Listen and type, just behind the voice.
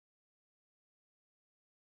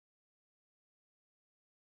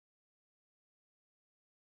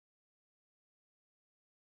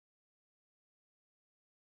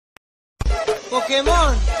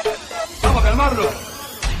Pokémon. Vamos a calmarlo.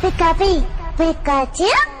 Pikachu, Pikachu,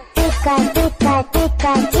 Pika, Pika,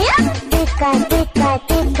 Pikachu, Pika, Pika,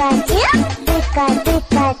 Pikachu, Pika,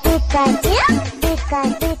 Pika, Pikachu, Pika,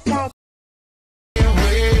 Pika.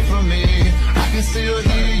 Away from me, I can still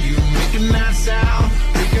hear you making that sound,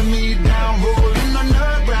 taking me down, rolling on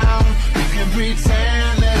the ground. You can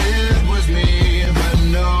pretend that it was me, but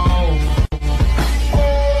no.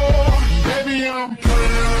 Oh, baby, I'm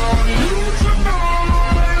playing on you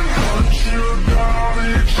tonight. Hunt you down,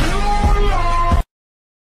 eat you alive.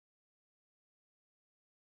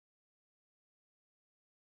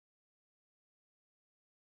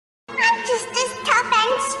 I'm just as tough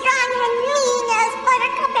and strong and mean as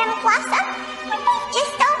Buttercup and Blossom, but they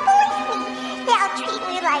just don't believe me. They'll treat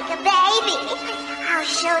me like a baby. I'll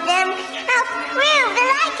show them. I'll prove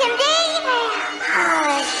that I can be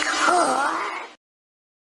hardcore.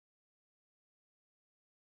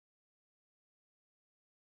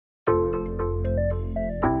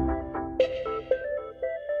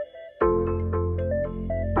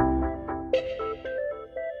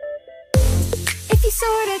 If you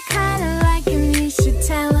sorta kinda like him, you should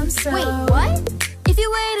tell him so. Wait, what? If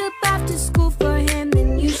you wait up after school for him,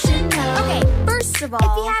 then you should know. Okay, first of all,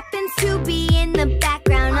 If he happens to be in the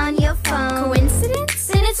background on your phone, coincidence?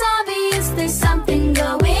 then it's obvious there's something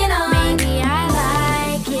going on. Maybe I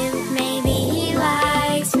like him, maybe he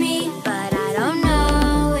likes me, but I don't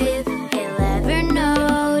know if he'll ever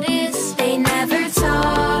notice. They never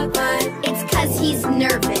talk, but It's 'cause he's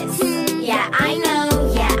nervous. yeah, I know,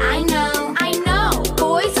 I know.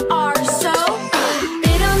 Boys are so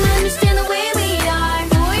they don't understand the way we are.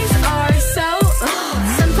 Boys are so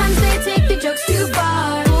sometimes they take the jokes too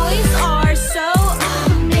far. Boys are so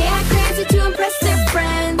they act crazy to impress their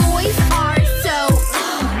friends. Boys are so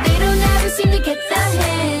they don't ever seem to get the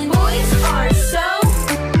hint. Boys are so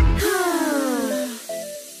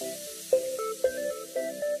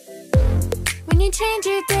when you change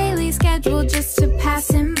your daily schedule just to pass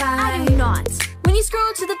him by. I do not. When you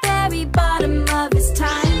scroll to the very bottom of his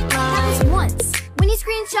timeline. That was once. When you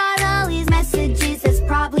screenshot all his messages, that's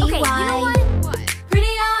probably Okay, why. you know what?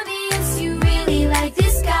 Pretty obvious you really like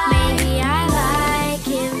this guy. Maybe I like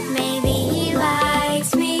him, maybe he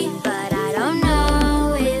likes me, but I don't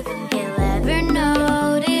know if he'll ever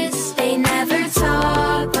notice. They never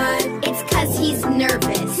talk, but It's 'cause he's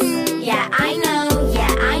nervous. yeah, I know.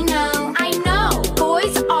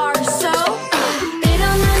 Boys are so they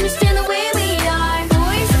don't understand the way we are.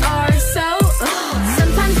 Boys are so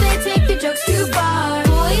sometimes they take the jokes too far.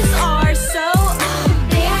 Boys are so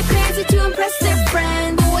they act crazy to impress their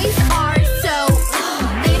friends. Boys are so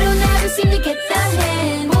they don't ever seem to get the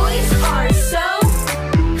hint. Boys are so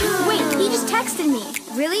Wait, he just texted me.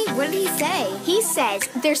 Really? What did he say? He says,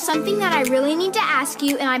 there's something that I really need to ask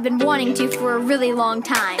you and I've been wanting to for a really long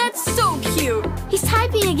time. that's so cute. He's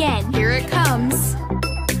typing again. Here it comes.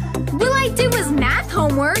 Will I do his math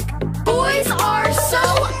homework? Boys are so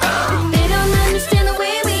they don't understand the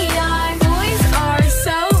way we are. Boys are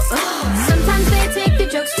so sometimes they take the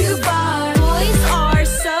jokes too far. Boys are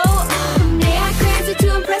so they act crazy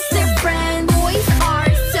to impress their friends. Boys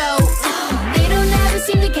are so they don't ever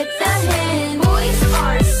seem to get the hint. Boys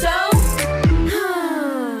are so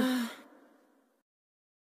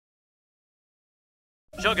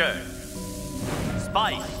Sugar,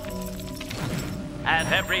 spice, and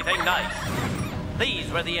everything nice.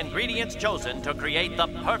 These were the ingredients chosen to create the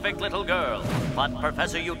perfect little girl. But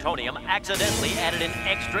Professor Utonium accidentally added an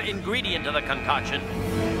extra ingredient to the concoction,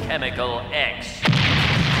 Chemical X.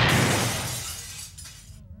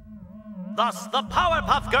 Thus, the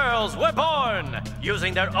Powerpuff Girls were born!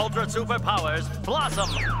 Using their ultra superpowers, Blossom,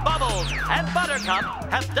 Bubbles, and Buttercup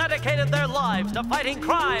have dedicated their lives to fighting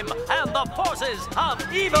crime and the forces of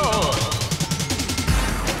evil!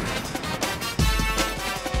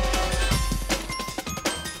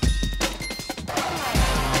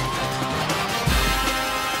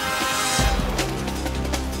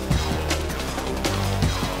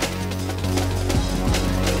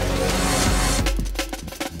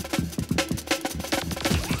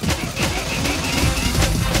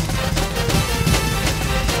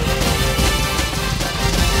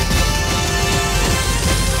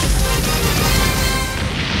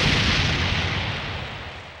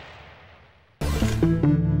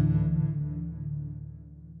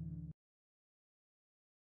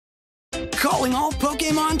 Calling all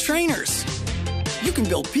Pokémon trainers! You can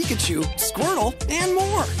build Pikachu, Squirtle, and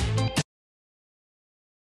more!